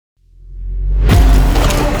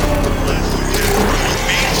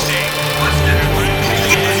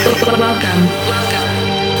Welcome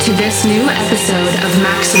to this new episode of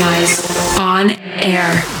Maxximize On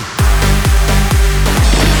Air.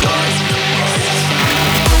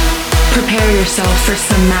 Prepare yourself for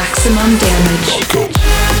some maximum damage.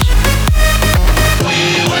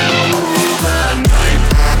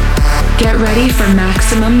 Get ready for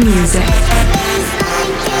maximum music.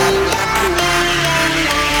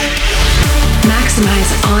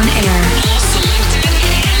 Maxximize On Air. Selected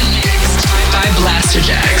and mixed by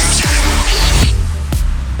Blasterjaxx.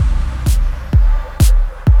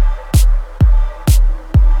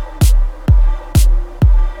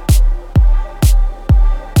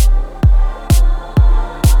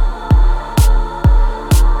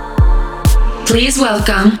 Please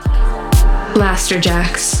welcome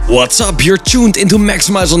Blasterjaxx. What's up? You're tuned into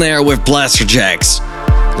Maxximize On Air with Blasterjaxx.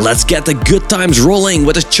 Let's get the good times rolling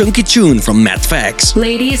with a chunky tune from Maxximize.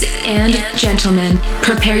 Ladies and gentlemen,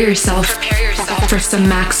 prepare yourself for some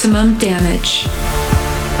maximum damage.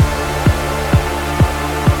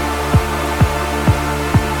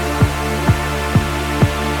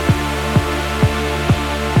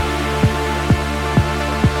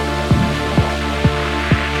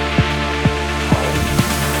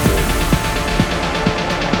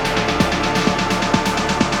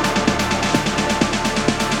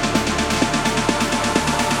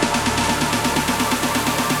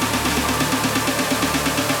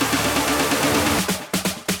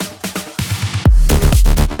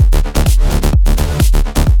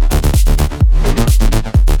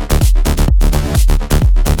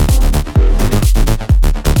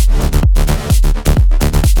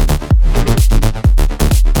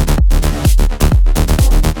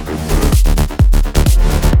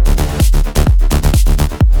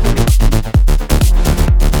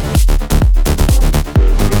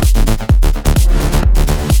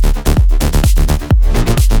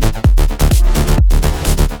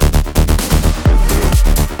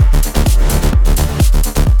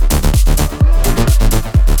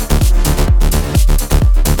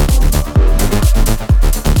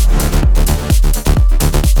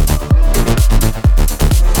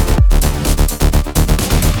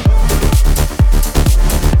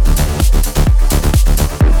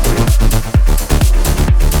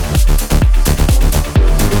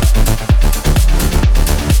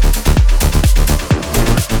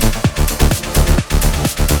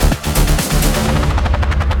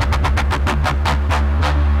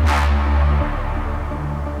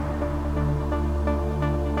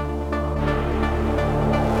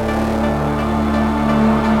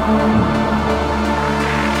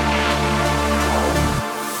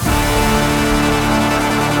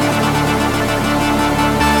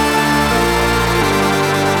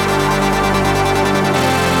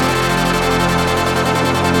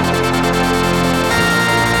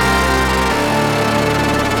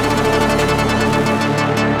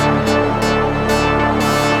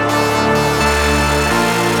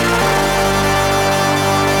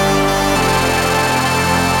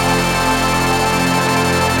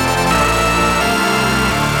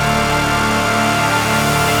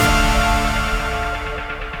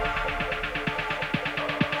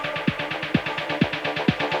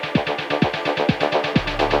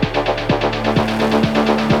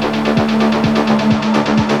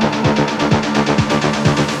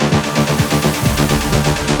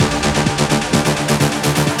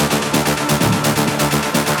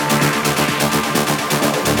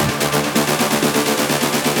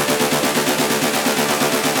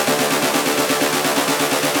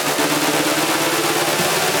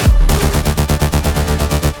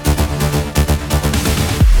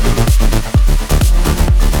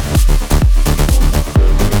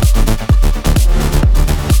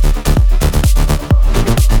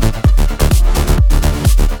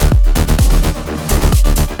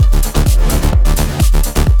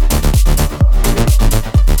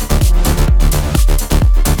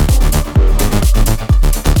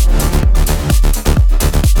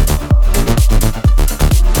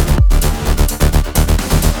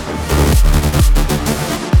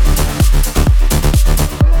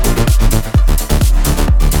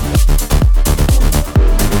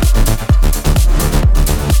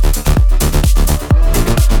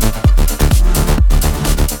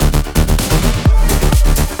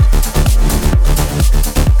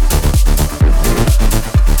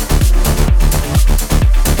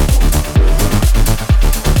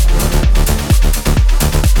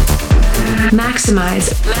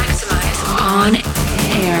 Maxximize On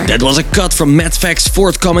Air. That was a cut from Maxximize's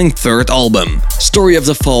forthcoming third album, Story of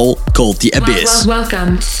the Fall, called The Abyss.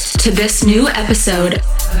 Welcome to this new episode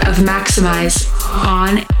of Maxximize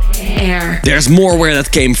On Air. There's more where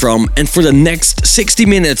that came from, and for the next 60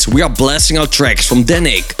 minutes we are blasting out tracks from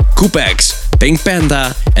Danik, Coupex, Pink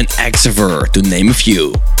Panda and Xaver, to name a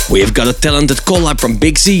few. We have got a talented collab from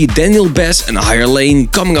Big Z, Daniel Bess and Higher Lane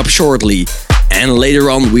coming up shortly. And later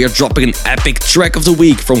on we are dropping an epic track of the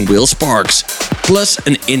week from Will Sparks, plus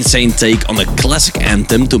an insane take on a classic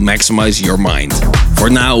anthem to maximize your mind. For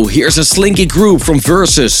now, here's a slinky group from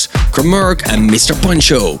Versus, Kramerk and Mr.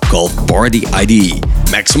 Poncho called Party ID.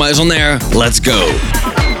 Maxximize On Air, let's go!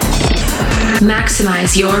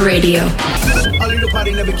 Maximize your radio. A little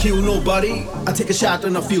party never kill nobody. I take a shot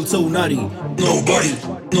and I feel so nutty. Nobody,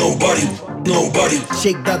 nobody, nobody.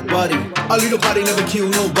 Shake that body. A little party never kill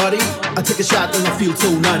nobody. I take a shot and I feel so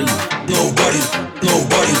nutty. Nobody,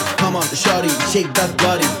 nobody. Come on, shawty, shake that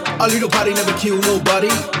body. A little party never kill nobody.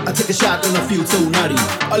 I take a shot and I feel so nutty.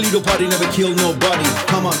 A little party never kill nobody.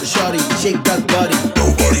 Come on, shawty, shake that body.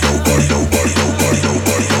 Nobody, nobody, nobody, nobody,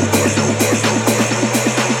 nobody, nobody, nobody, nobody.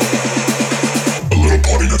 A little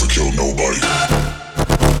party never kill nobody.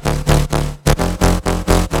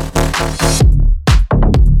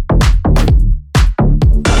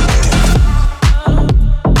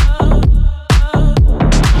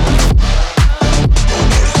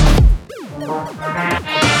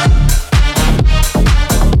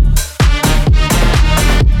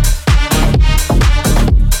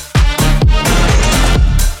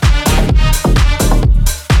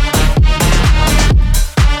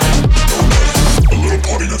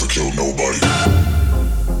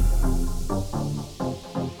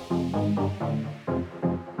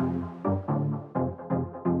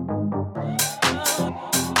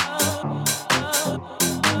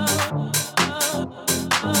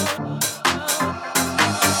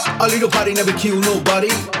 A little party never kill nobody.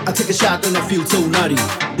 I take a shot and I feel so nutty.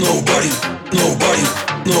 Nobody, nobody,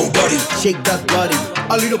 nobody. Shake that body.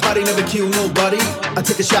 A little party never kill nobody. I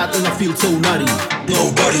take a shot and I feel so nutty.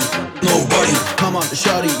 Nobody, nobody. Come on,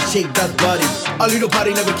 shawty, shake that body. A little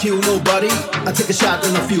party never kill nobody. I take a shot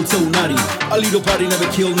and I feel so nutty. A little party never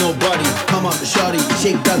kill nobody. Come on, shawty,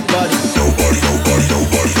 shake that body. Nobody, nobody,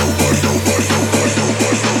 nobody, nobody, nobody, nobody,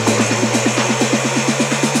 nobody, nobody.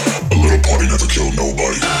 A little party never kill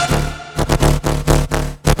nobody.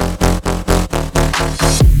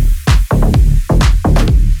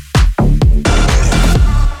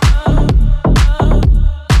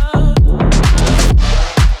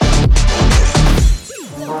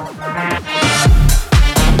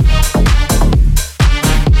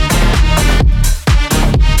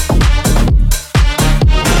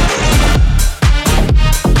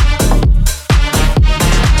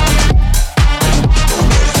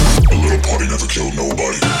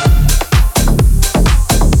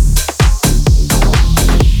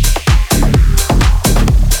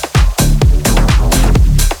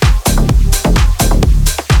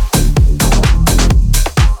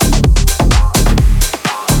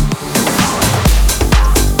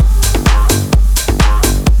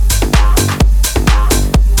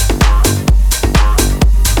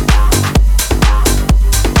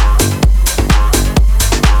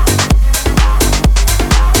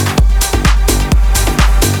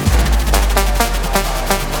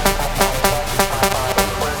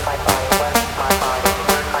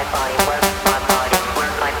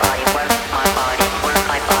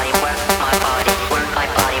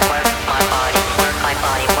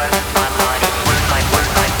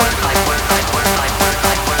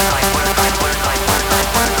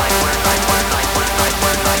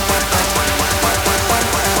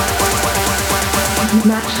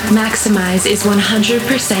 Maxximize is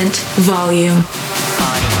 100% volume.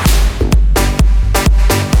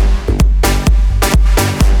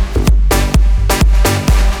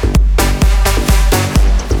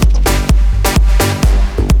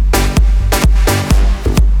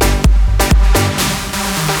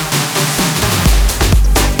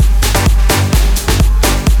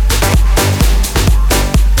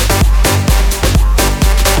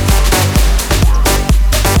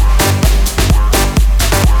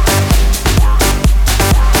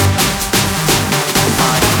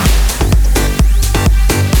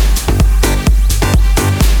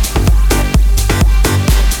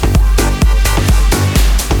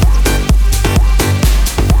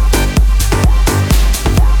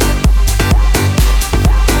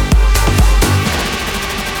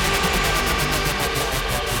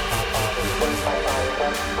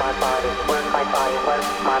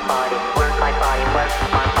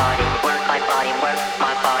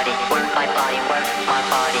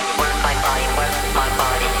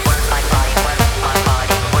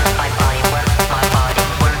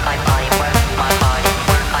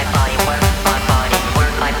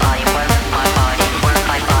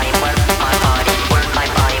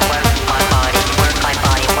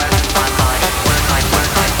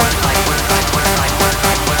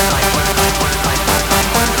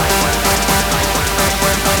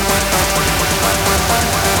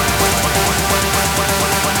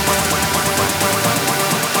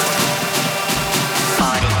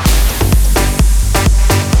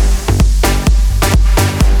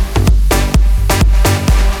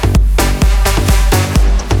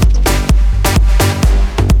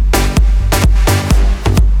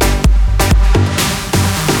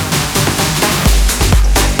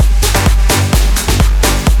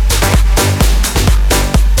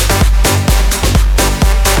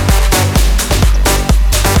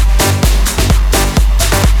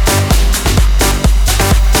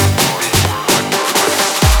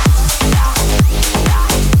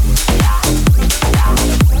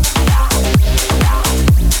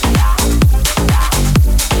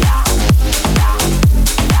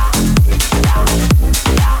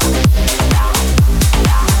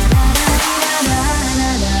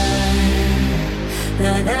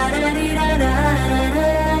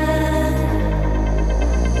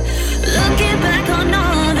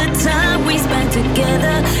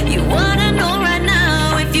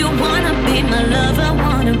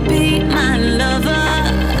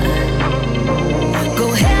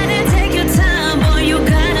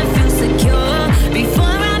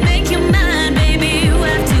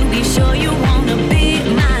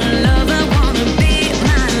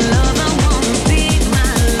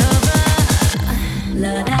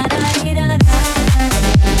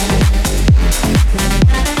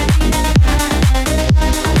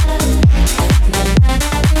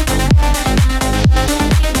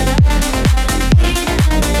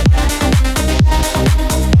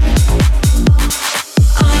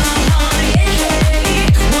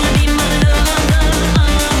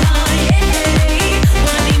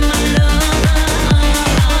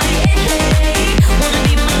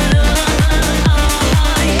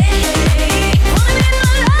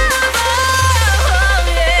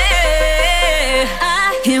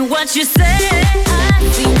 what you say, I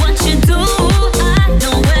see what you do. I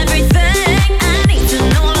know everything I need to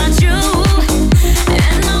know about you,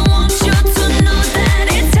 and I want you to know that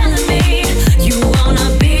it's telling me you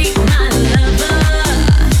wanna be my lover.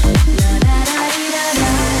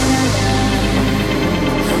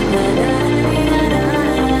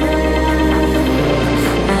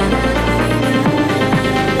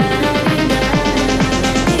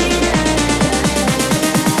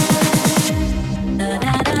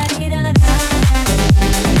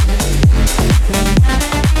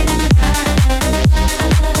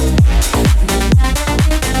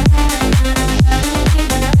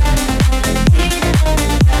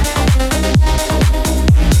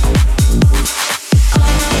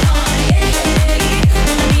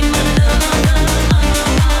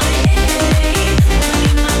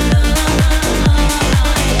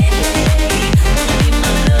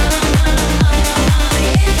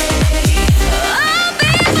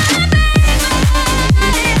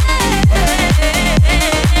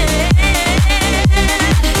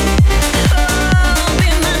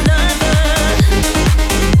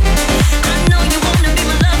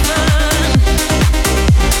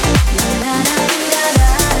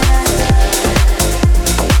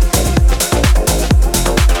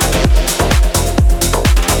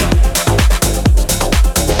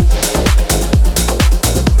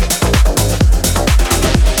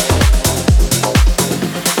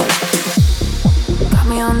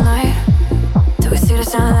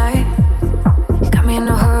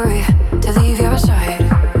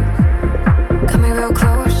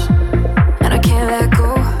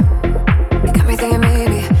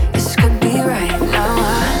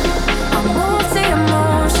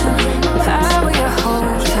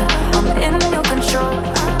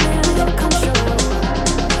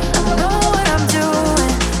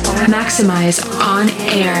 Maxximize On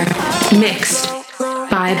Air, mixed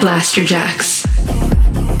by Blasterjaxx.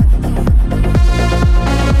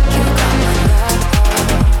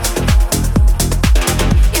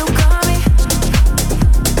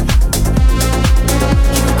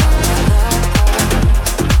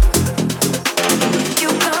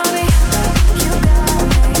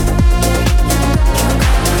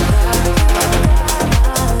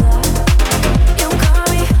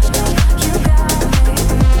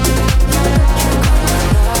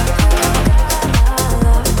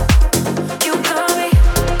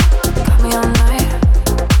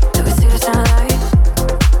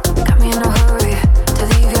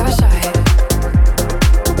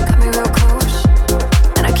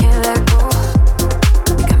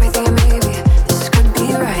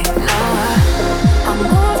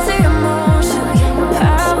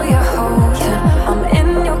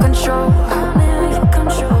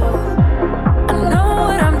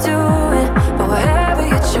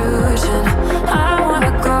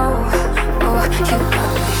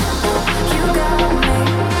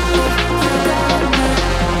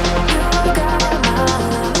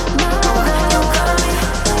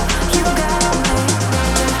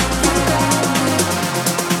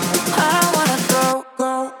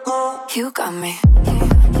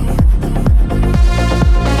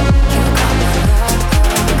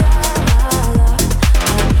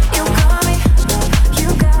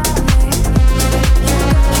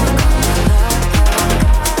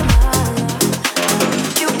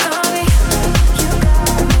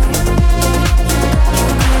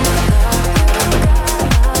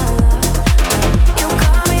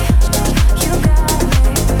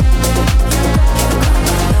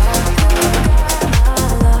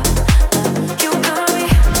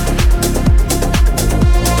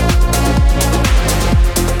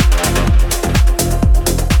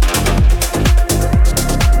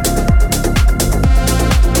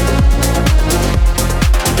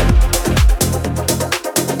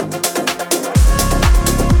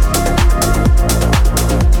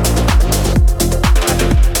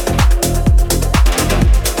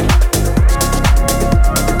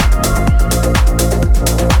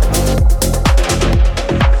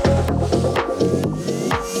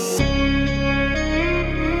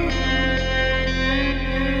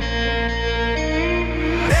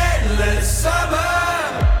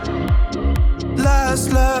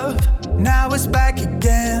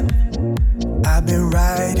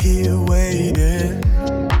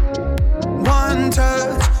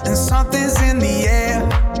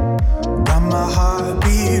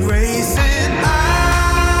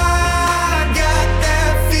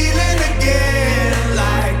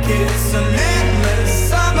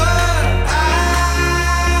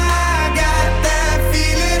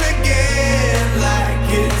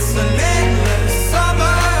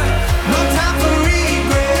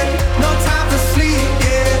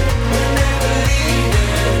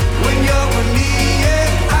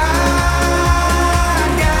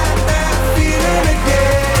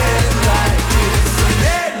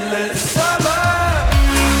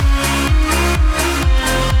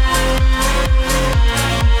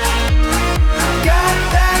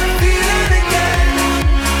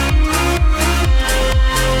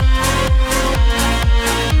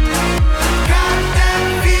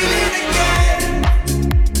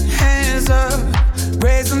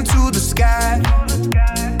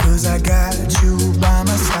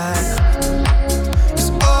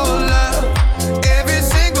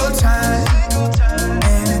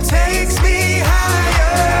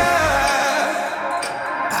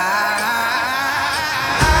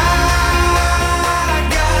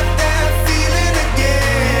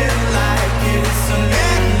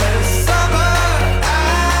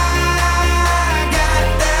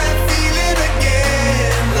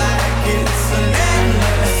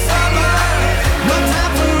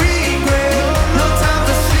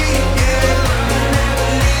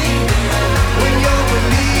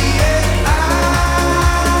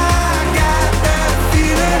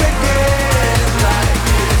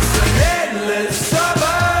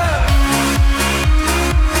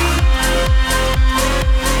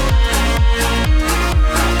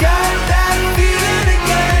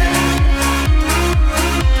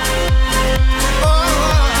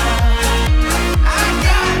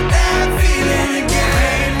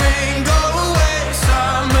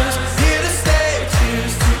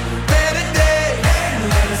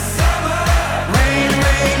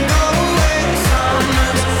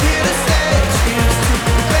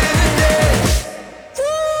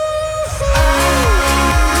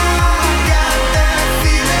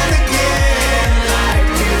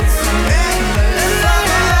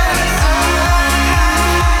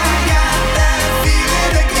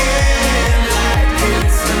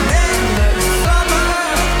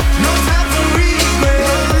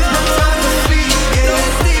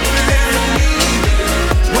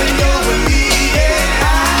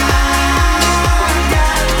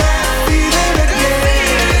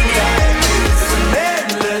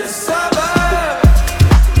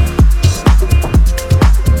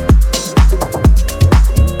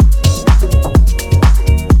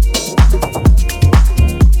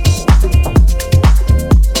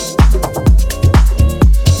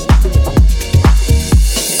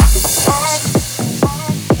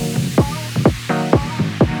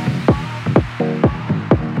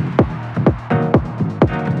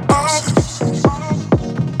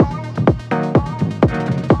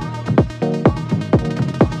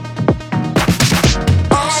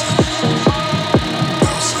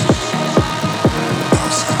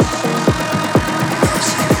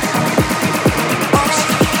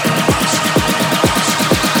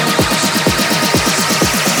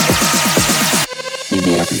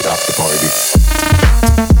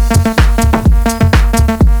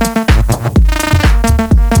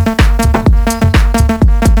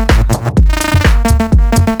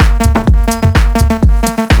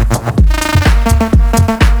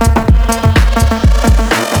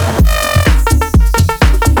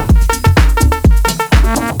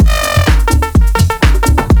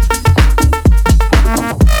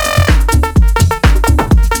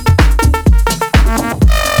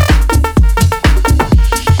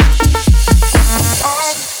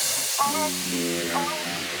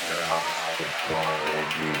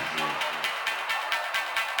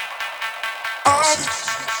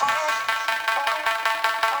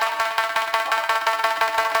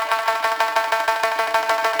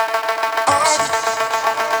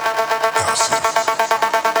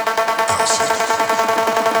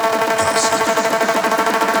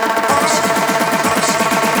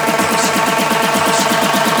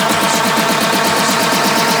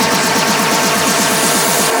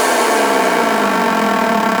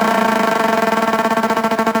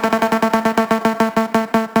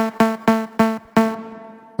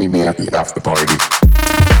 after party.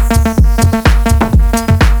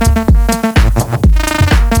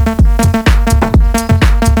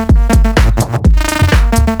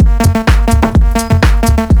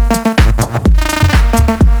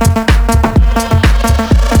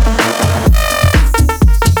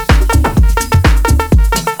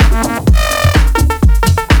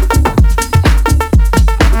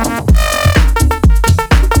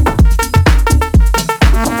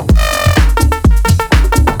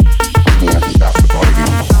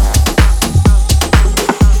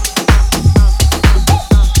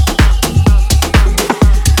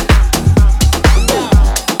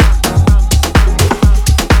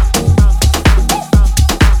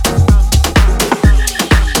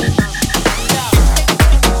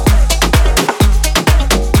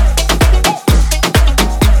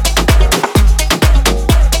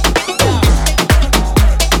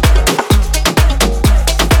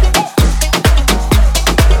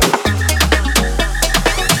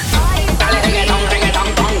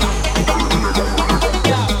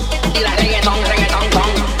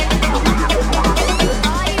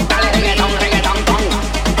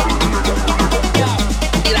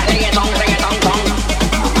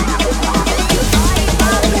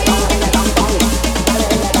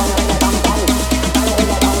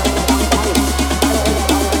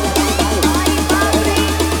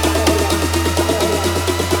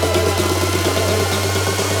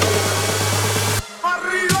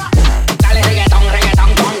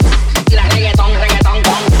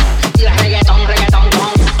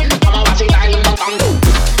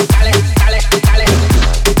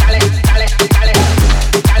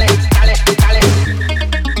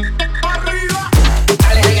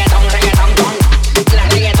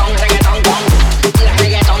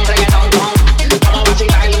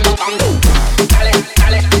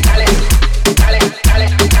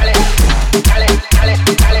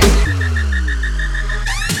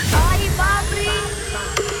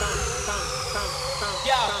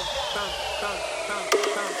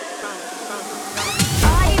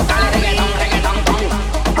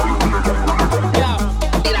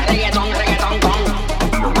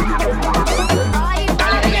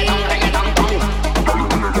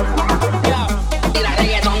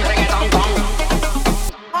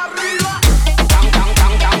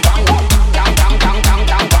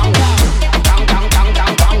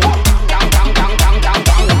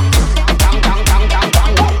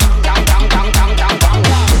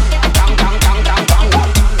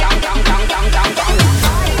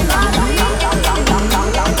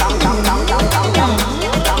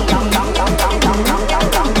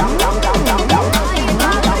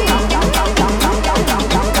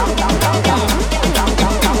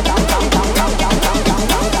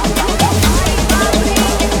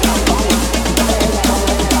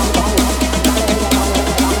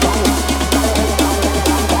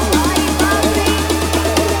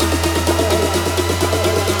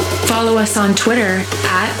 Follow us on Twitter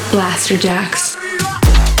at Blasterjaxx.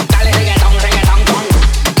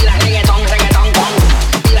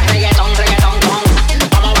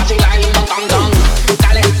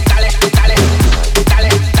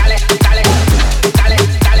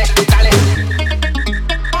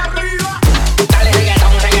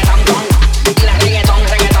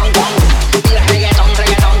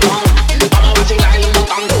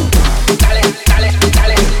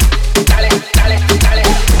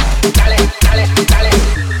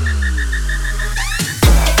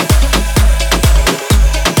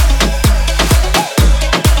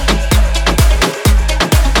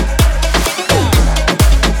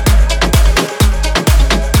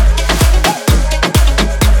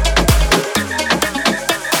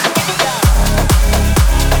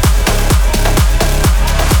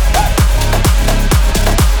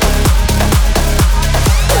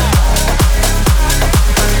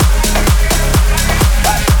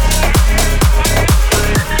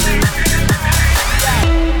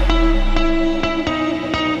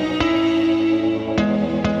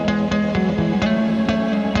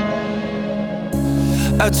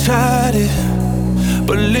 I tried it,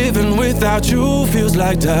 but living without you feels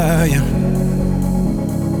like dying.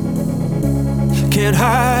 Can't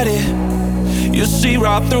hide it, you see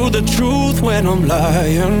right through the truth when I'm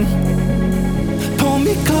lying. Pull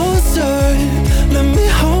me closer, let me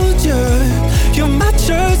hold you. You're my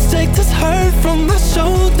church, take this hurt from my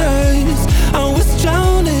shoulders. I was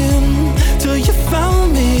drowning till you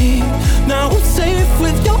found me. Now I'm safe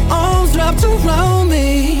with your arms wrapped around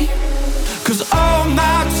me. 'Cause all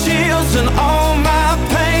my chills and all my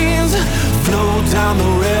pains flow down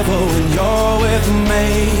the river when you're with me.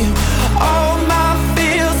 All my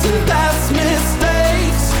fears and past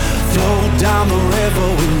mistakes flow down the river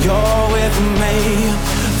when you're with me.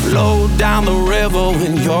 Flow down the river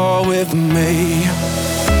when you're with me.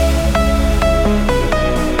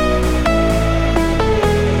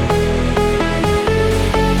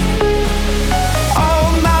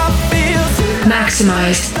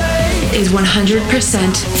 Maxximize is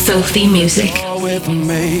 100% filthy music. With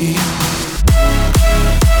me.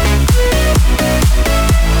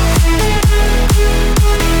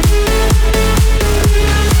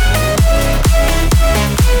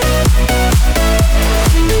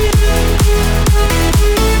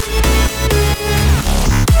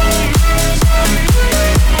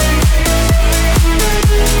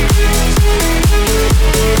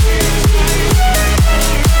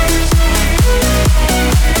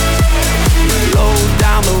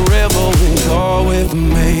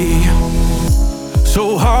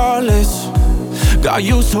 So heartless, got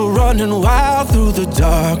used to running wild through the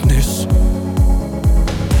darkness.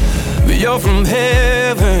 But you're from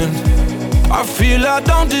heaven, I feel I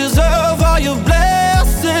don't deserve all your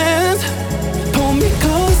blessings. Pull me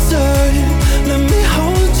closer, let me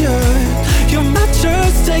hold you. You're my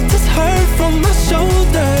church, take this hurt from my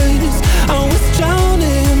shoulders. I was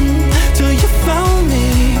drowning till you found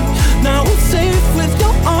me. Now I'm safe with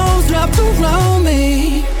your arms wrapped around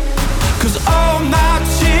me. 'Cause all my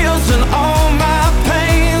chills and all my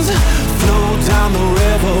pains flow down the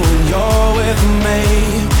river when you're with me.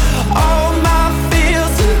 All my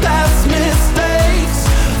fears and past mistakes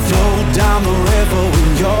flow down the river when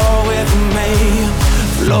you're with me.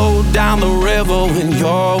 Flow down the river when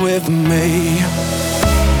you're with me.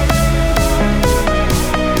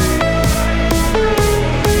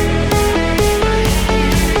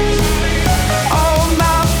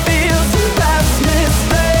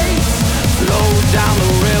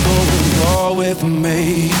 With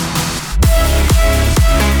me.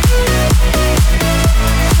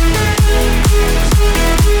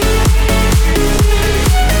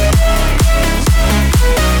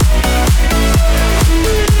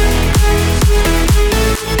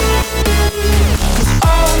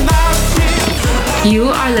 You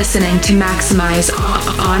are listening to Maxximize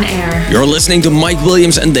On Air. You're listening to Mike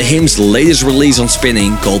Williams and The Hymn's latest release on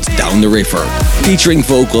Spinning called Down the River, featuring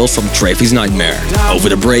vocals from Travis Nightmare. Over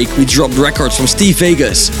the break, we dropped records from Steve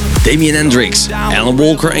Vegas, Damian Hendrix, Alan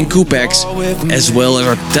Walker and Coupex, as well as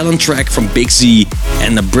our talent track from Big Z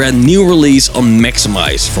and a brand new release on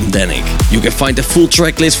Maxximize from Danik. You can find the full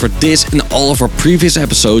track list for this and all of our previous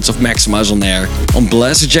episodes of Maxximize On Air on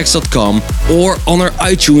Blasterjaxx.com or on our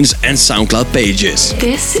iTunes and SoundCloud pages.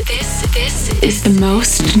 This is the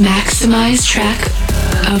most maximized track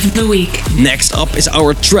of the week. Next up is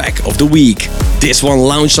our track of the week. This one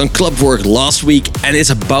launched on Clubwork last week and is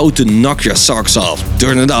about to knock your socks off.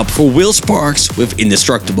 Turn it up for Will Sparks with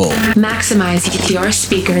Indestructible. Maximize your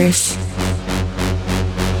speakers.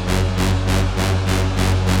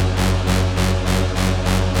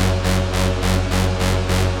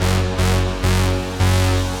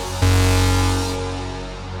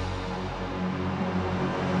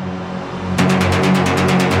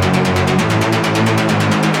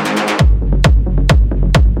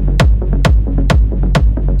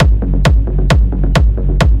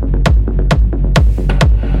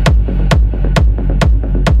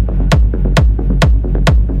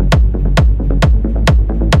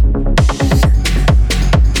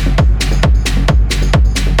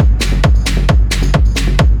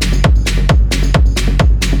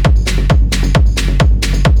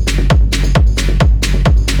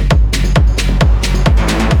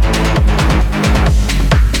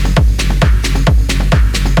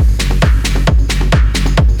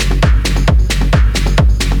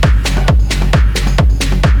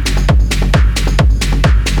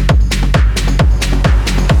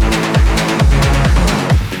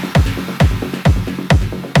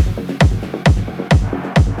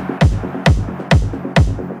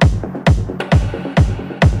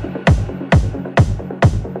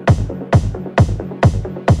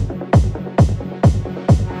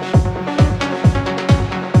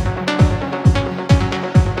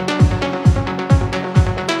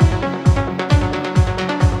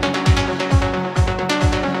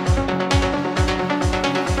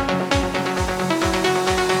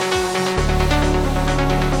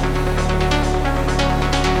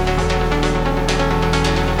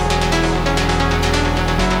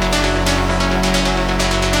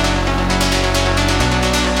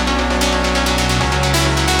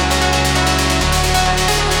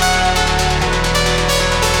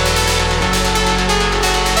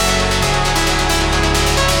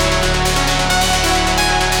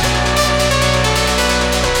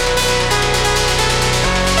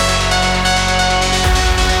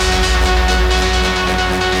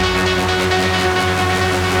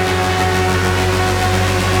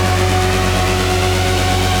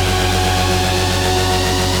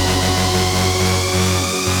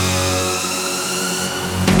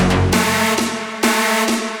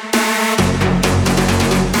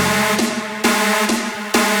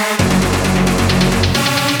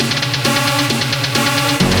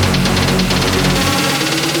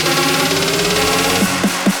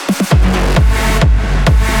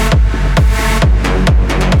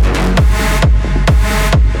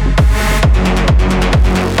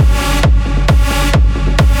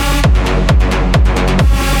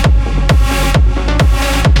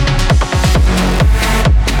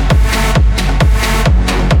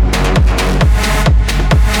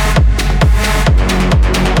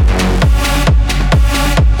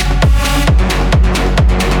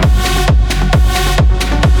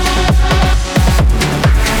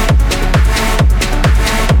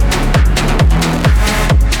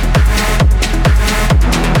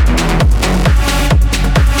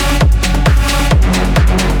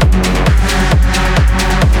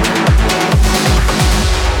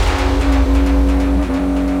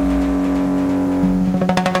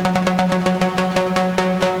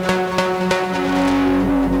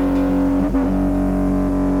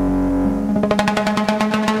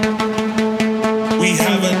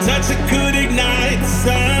 toxic could ignite the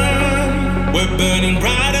sun. We're burning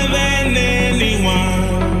brighter than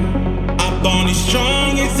anyone. Our bond is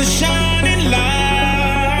strong, it's a shining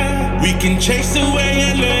light. We can chase away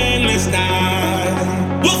an endless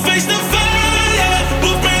night. We'll face the fire,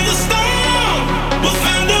 we'll brave the storm. We'll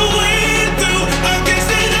find a way through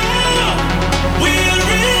against it all. We are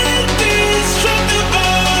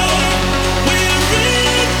indestructible. We are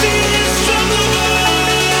indestructible.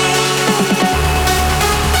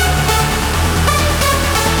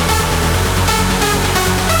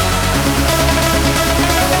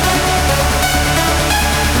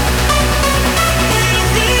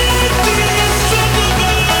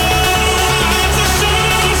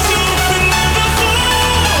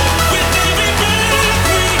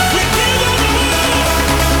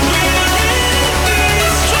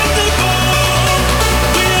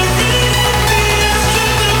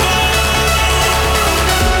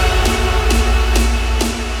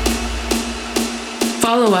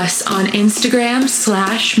 Follow us on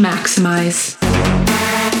Instagram/Maxximize.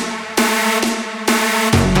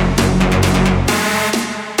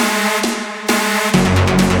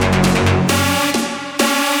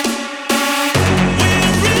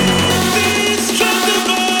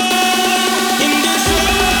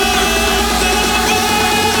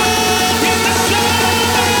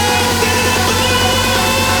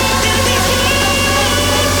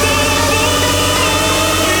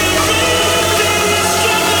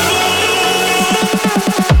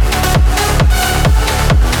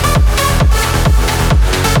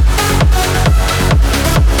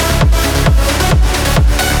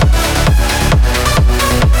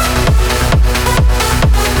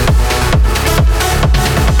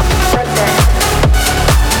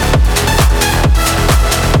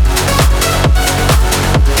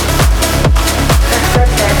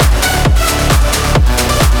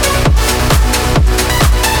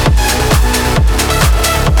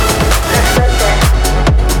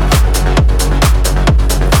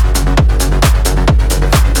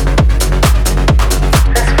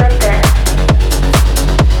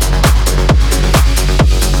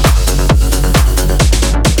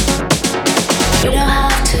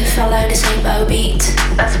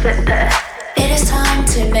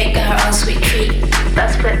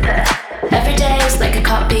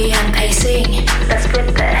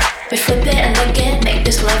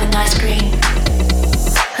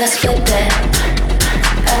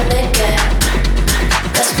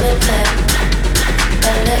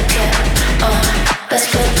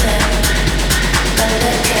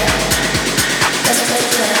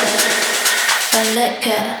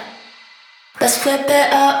 Let's flip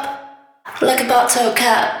it up like a bottle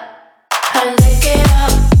cap and lick it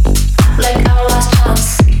up like our last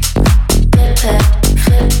chance. Flip it,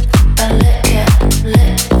 flip and lick it,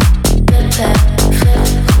 lick, flip it, flip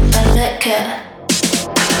and lick it.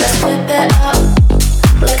 Let's flip it up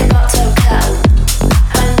like a bottle cap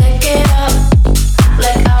and lick it up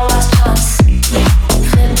like our last chance.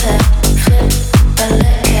 Flip it, flip and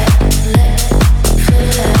lick it, lick,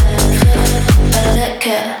 flip it, flip and lick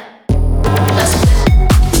it. Let's flip. Let's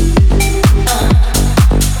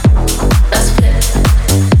flip.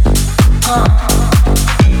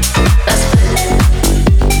 Let's flip.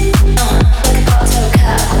 Like a bottle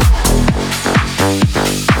cap.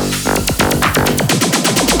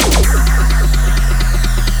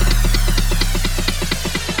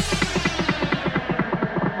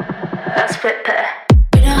 Let's flip it.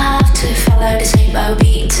 We don't have to follow the same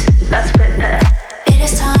beat. Let's flip it. It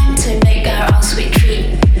is time to make our own sweet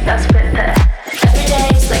treat. Let's flip it. Every day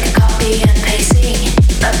is like a copy and pasting.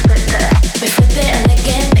 Let's flip it. We flip it and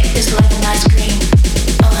again make this life an ice cream.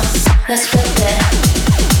 Let's flip it.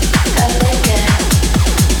 I lick it.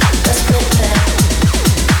 Let's flip it.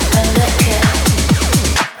 I lick it.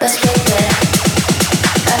 Let's flip it.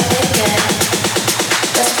 I lick it.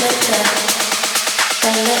 Let's flip it. I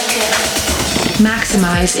lick it.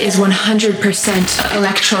 Maxximize is 100%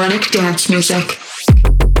 electronic dance music.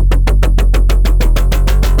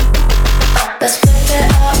 Let's flip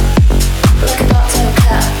it up like a bottle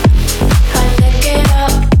cap and lick it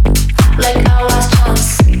up like our last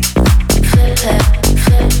chance. Flip it,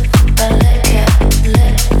 flip and lick it,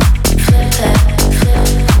 lick, flip it, flip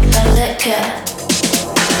and lick it.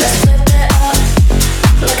 Let's flip it up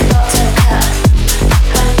like a bottle cap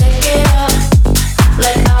and lick it up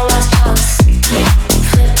like our last chance.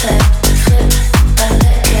 Flip it, flip and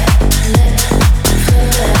lick it, lick,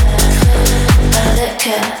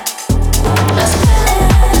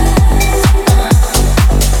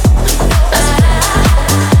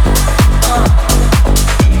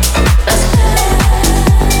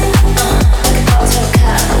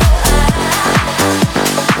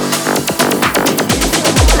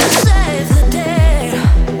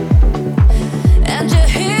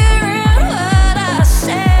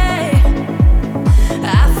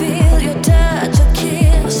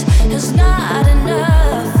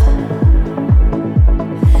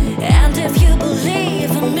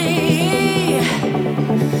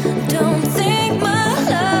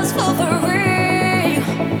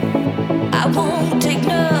 won't take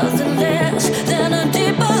nothing less than a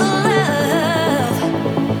deeper love.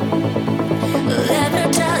 Let me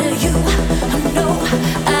tell you, I know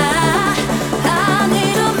I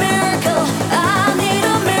need a miracle. I need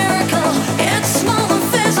a miracle. It's small and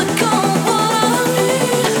physical. What I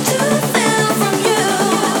need to feel from you.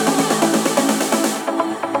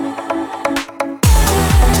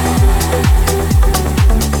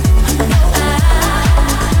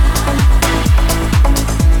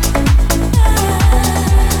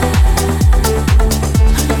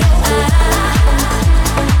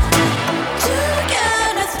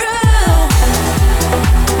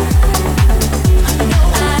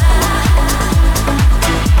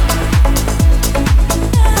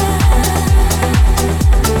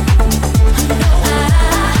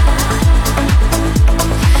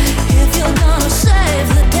 If you're gonna save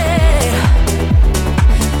the day,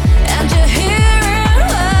 and you're hearing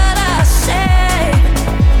what I say,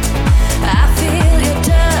 I feel your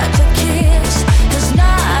touch, a kiss is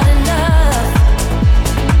not enough.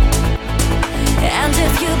 And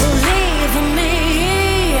if you believe in me,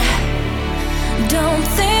 don't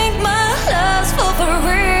think my love's for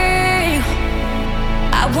free.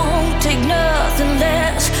 I won't take nothing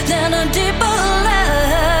less than a deeper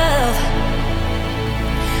love.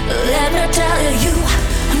 Let me tell you,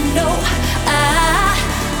 I know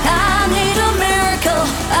I need a miracle.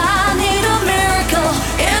 I need a miracle.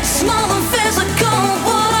 It's small and physical.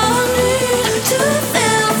 What I need to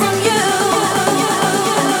feel from you.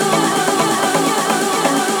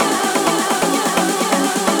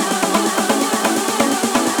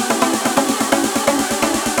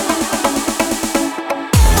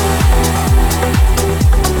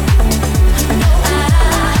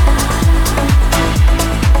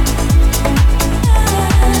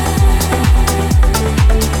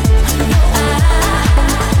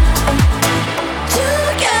 To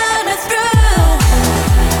get me through.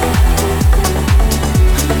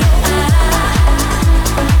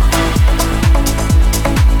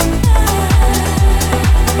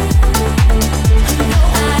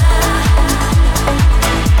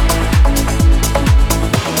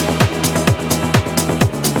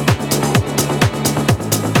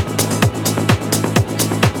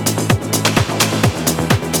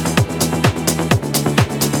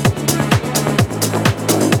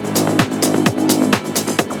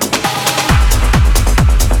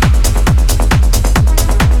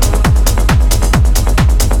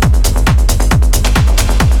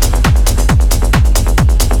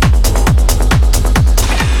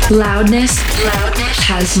 Loudness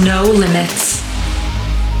has no limits.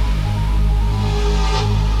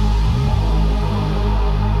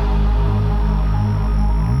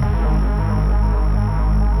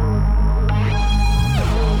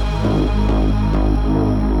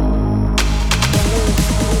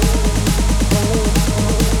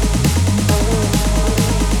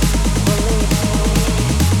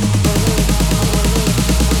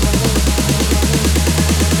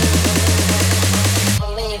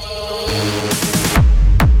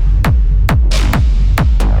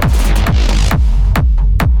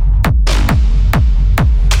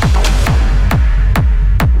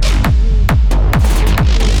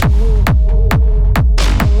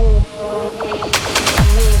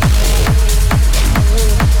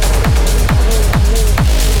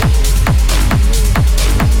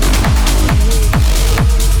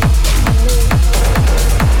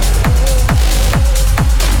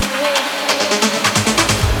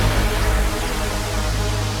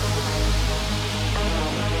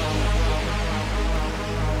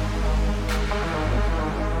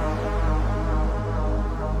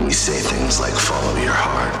 We say things like follow your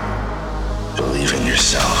heart, believe in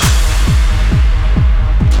yourself.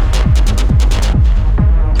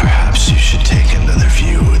 Perhaps you should take another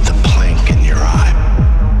view with the plank in your eye.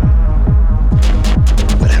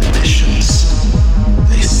 But ambitions,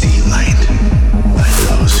 they see light by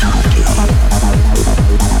those who do.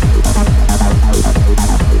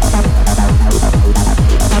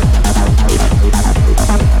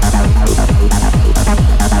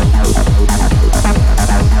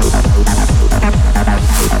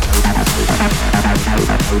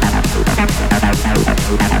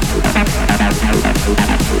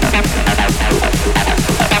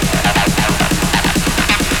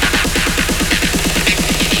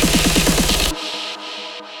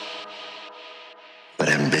 But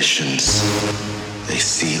ambitions, they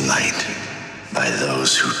see light by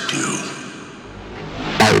those who do.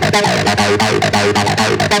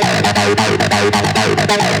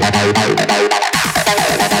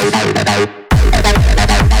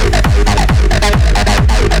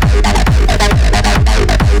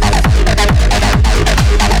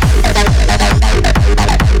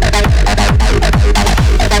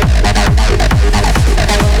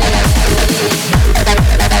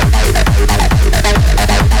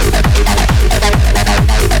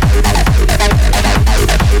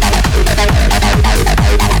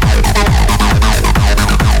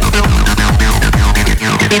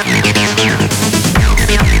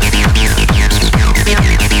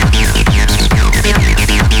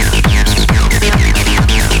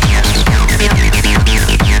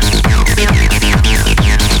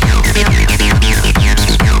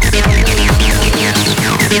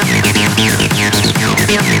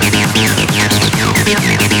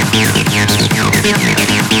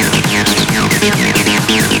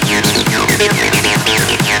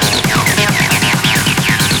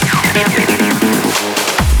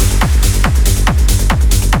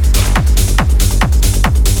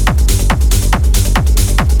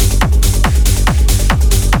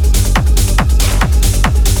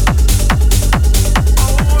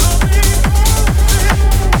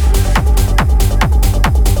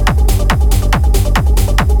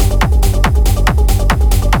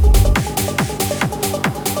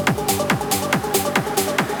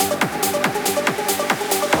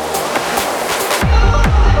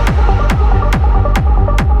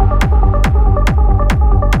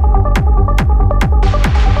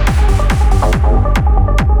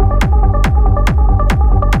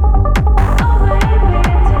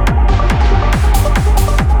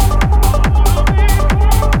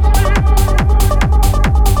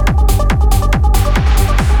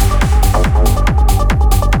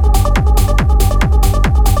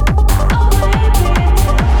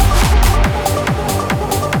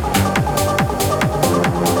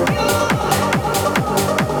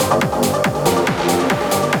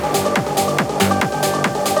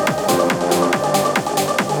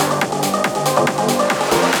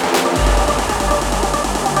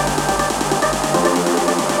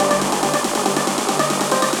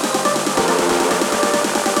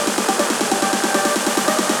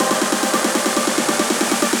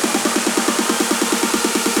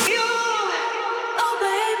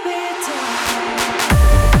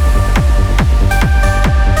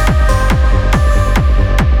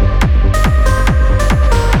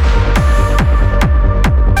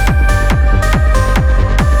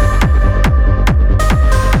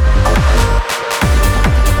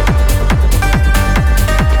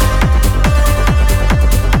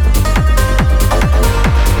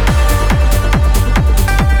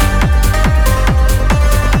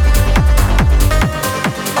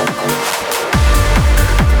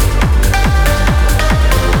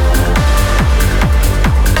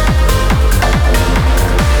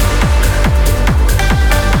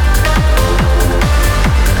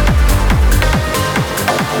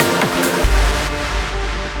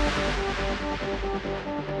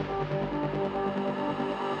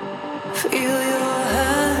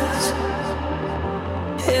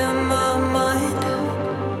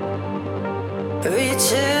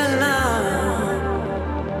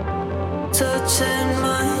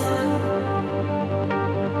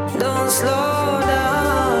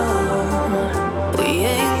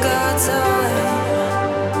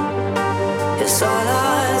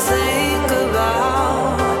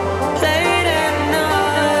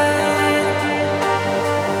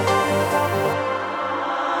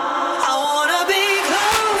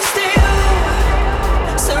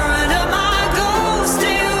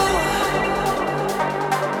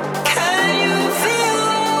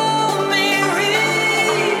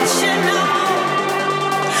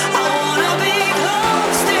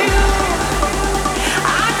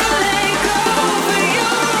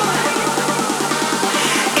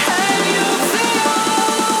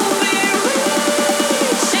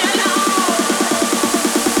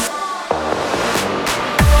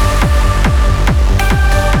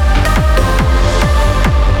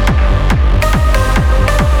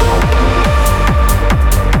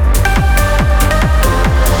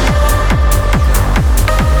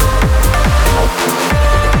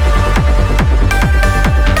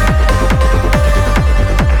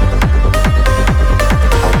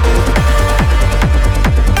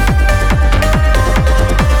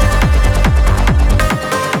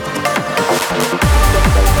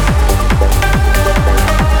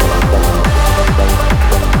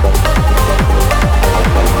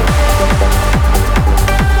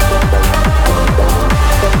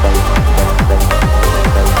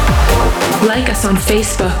 Like us on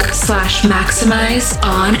Facebook/Maxximize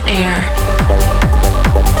On Air.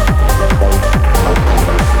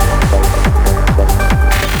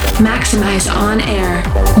 Maxximize On Air.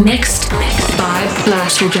 Mixed by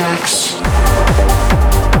Blasterjaxx.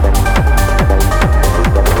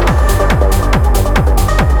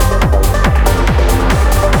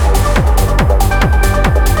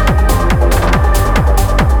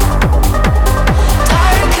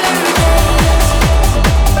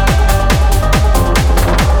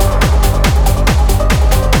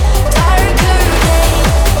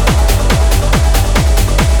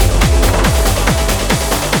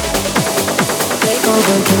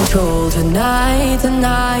 control tonight,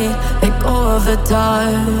 tonight. Let go of the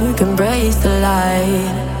dark, embrace the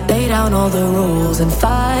light. Lay down all the rules and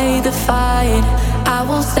fight the fight. I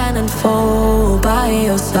will stand and fall by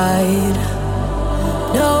your side.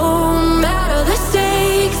 No matter the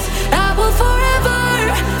stakes, I will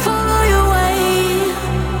forever follow your way.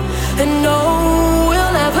 And no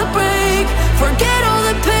will ever break. Forget all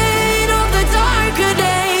the pain of the darker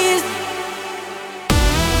days.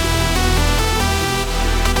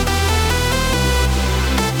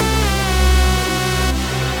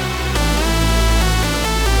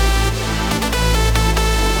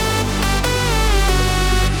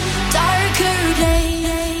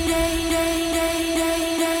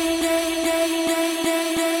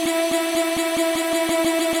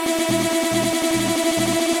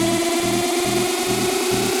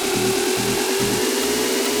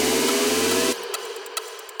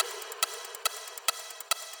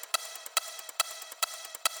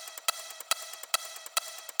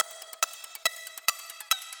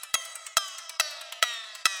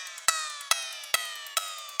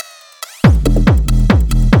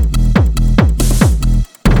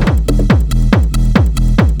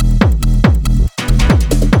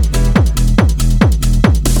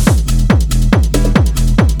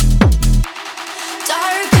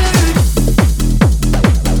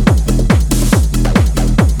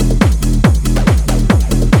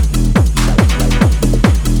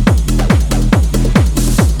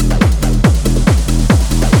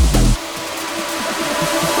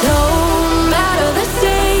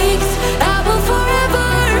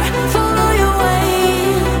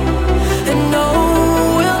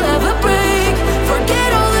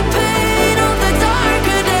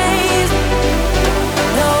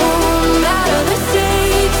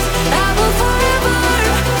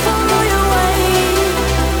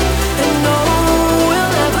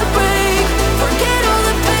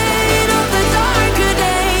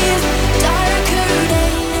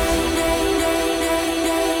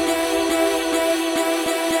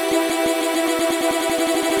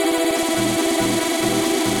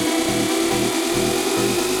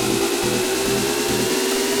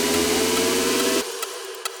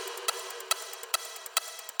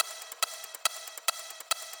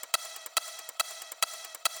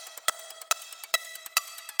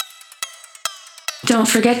 Don't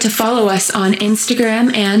forget to follow us on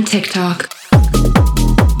Instagram and TikTok.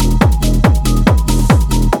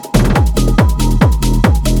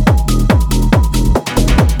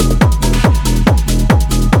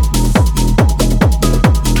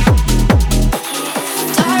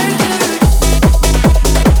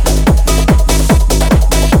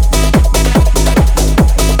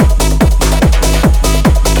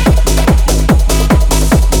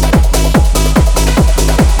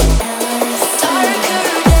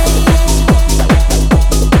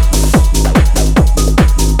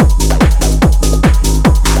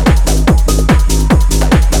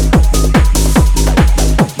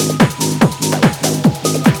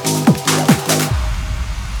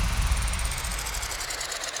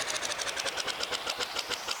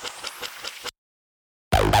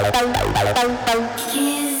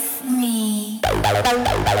 Kiss me,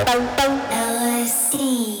 LSD.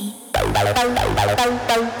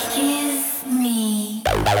 Kiss me,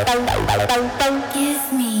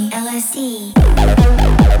 kiss me, LSD.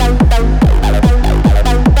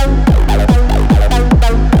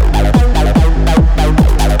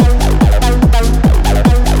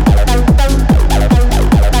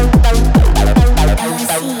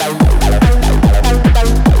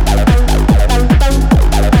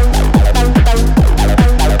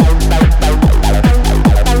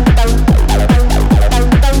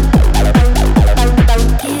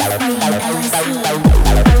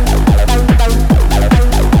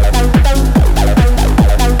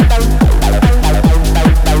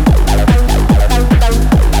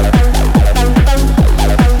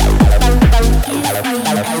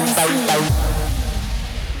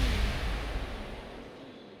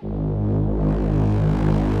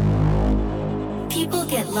 People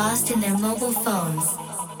get lost in their mobile phones.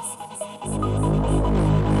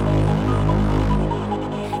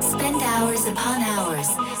 Spend hours upon hours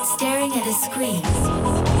staring at a screen.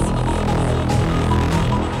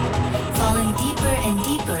 Falling deeper and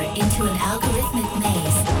deeper into an algorithmic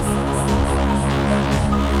maze.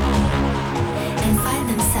 And find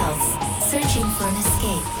themselves searching for an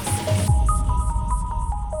escape.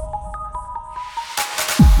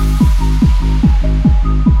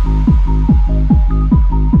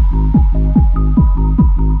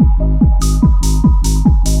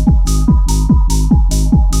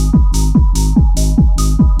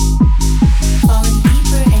 Falling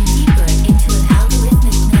deeper and deeper into an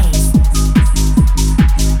algorithmic maze.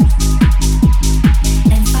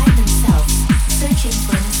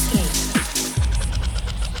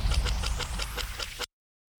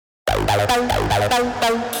 Give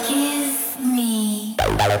me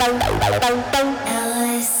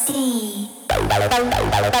LSD.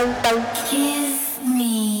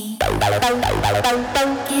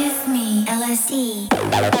 Give me LSD.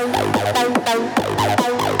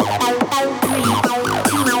 3,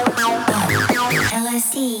 2, 1.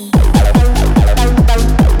 LSD.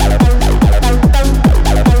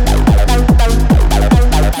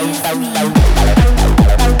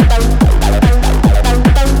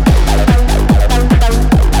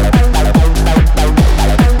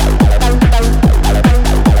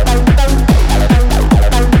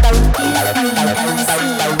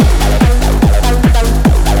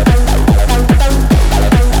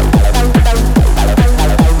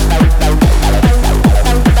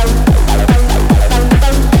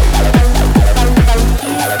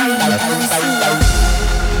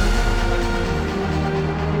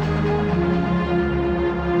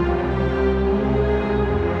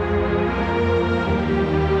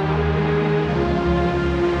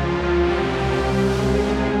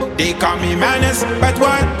 They call me menace, but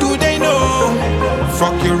what do they know?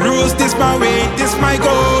 Fuck your rules, this my way, this my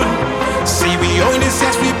goal. See we own this,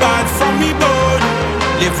 yes we bought from me bone.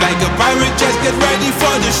 Live like a pirate, just get ready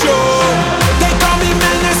for the show. They call me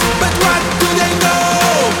menace, but what do they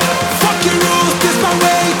know? Fuck your rules, this my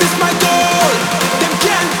way, this my goal. Them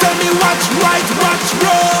can't tell me what's right, what's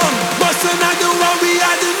wrong. Bust another one, we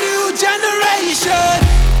are the new generation.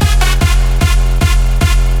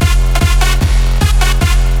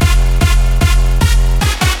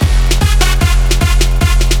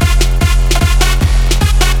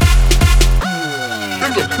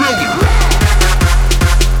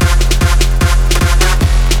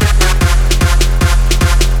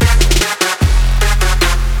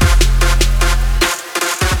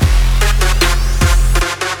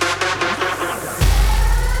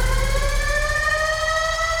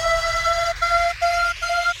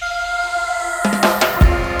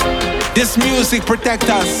 This music protect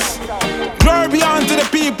us. Glory be unto the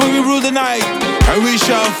people we rule the night, and we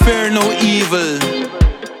shall fear no evil.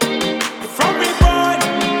 From me born,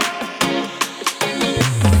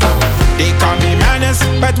 they call me menace,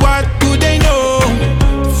 but what do they know?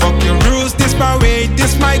 Fuck your rules, this my way,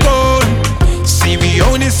 this my goal. See we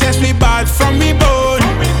own this, yes we bought from me bone.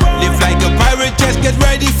 Live like a pirate, just get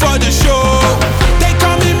ready for the show. They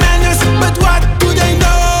call me menace, but what do they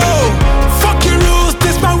know? Fuck your rules,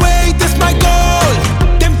 this my way, this my goal.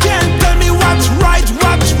 Them can't tell me what's right,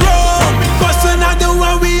 what's wrong. Bust another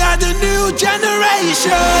one, we are the new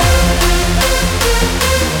generation.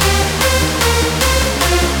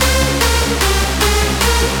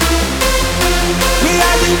 We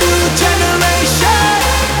are the new generation.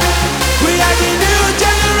 We are the new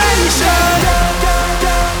generation.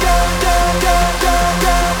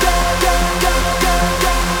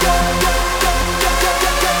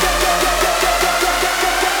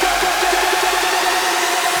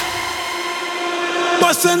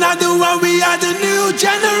 Bust another one, we are the new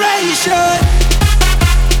generation.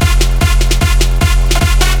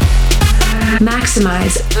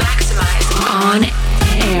 Maxximize On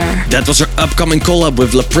Air. That was our upcoming collab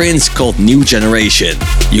with La Prince called New Generation.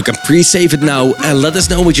 You can pre-save it now and let us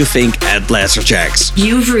know what you think at Blasterjaxx.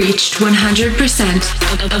 You've reached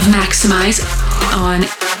 100% of Maxximize On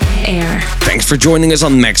Air. Thanks for joining us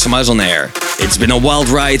on Maxximize On Air. It's been a wild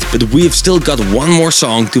ride, but we've still got one more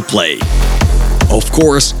song to play. Of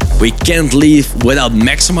course, we can't leave without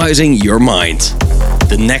maximizing your mind.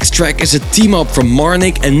 The next track is a team-up from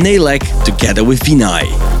Marnik and Nelek together with Vinay.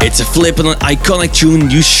 It's a flippin' iconic tune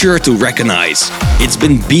you sure to recognize. It's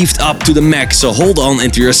been beefed up to the max, so hold on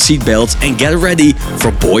into your seatbelts and get ready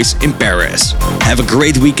for Boys in Paris. Have a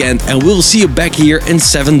great weekend and we'll see you back here in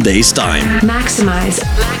 7 days' time. Maxximize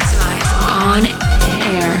On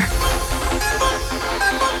Air.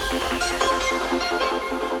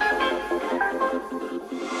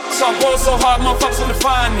 So I'm going so hard, motherfuckers wanna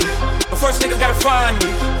find me. But first nigga gotta find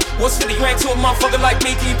me. What's 50 grand to a motherfucker like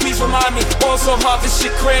me? Can you please remind me? Going so hard, this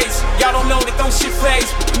shit crazy. Y'all don't know that don't shit phase.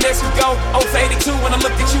 Next we go, 0 for 82 when I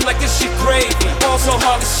look at you like this shit crazy. Going so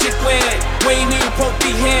hard, this shit weird. We ain't even supposed to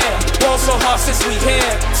be here. Going so hard since we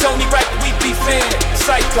here. It's only right that we be fair.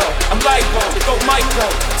 Psycho, I'm libo, go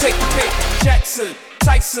Michael. Take the pick. Jackson,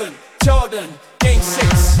 Tyson, Jordan, Game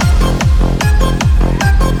 6.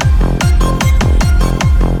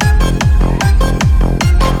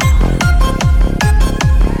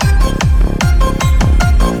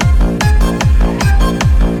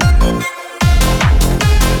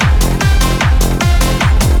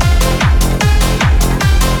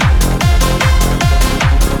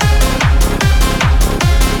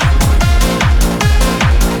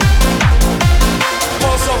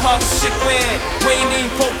 Shit weird. We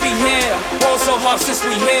off since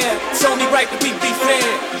we here. It's only right that we be fair.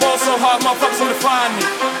 Ball so hard, motherfuckers wanna find me.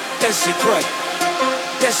 That shit crack.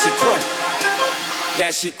 That shit crack.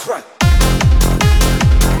 That shit crack.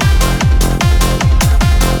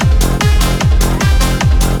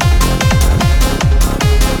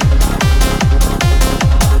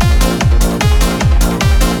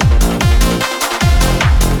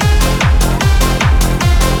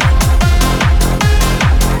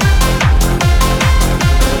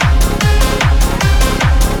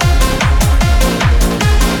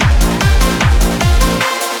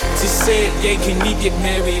 Yeah, can we get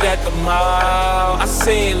married at the mall? I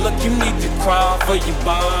said, look, you need to crawl for your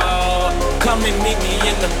ball. Come and meet me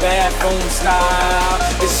in the bathroom style.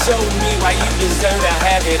 And show me why you deserve to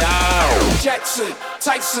have it all. Jackson,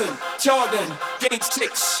 Tyson, Jordan, game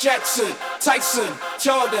 6. Jackson, Tyson,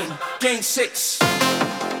 Jordan, game 6.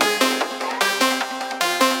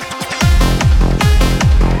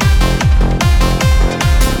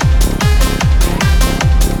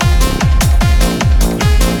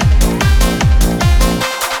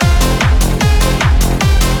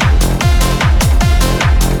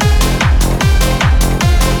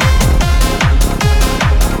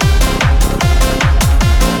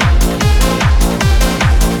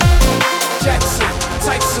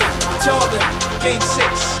 Game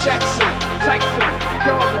 6, Jackson, Tyson,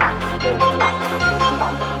 Jordan.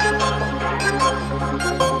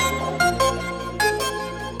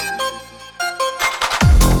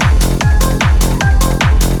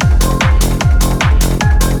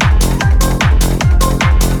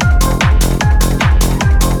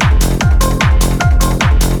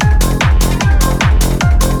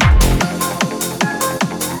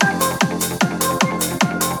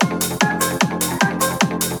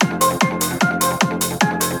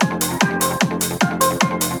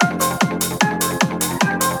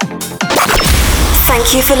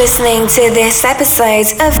 Thank you for listening to this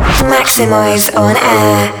episode of Maxximize On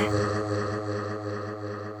Air.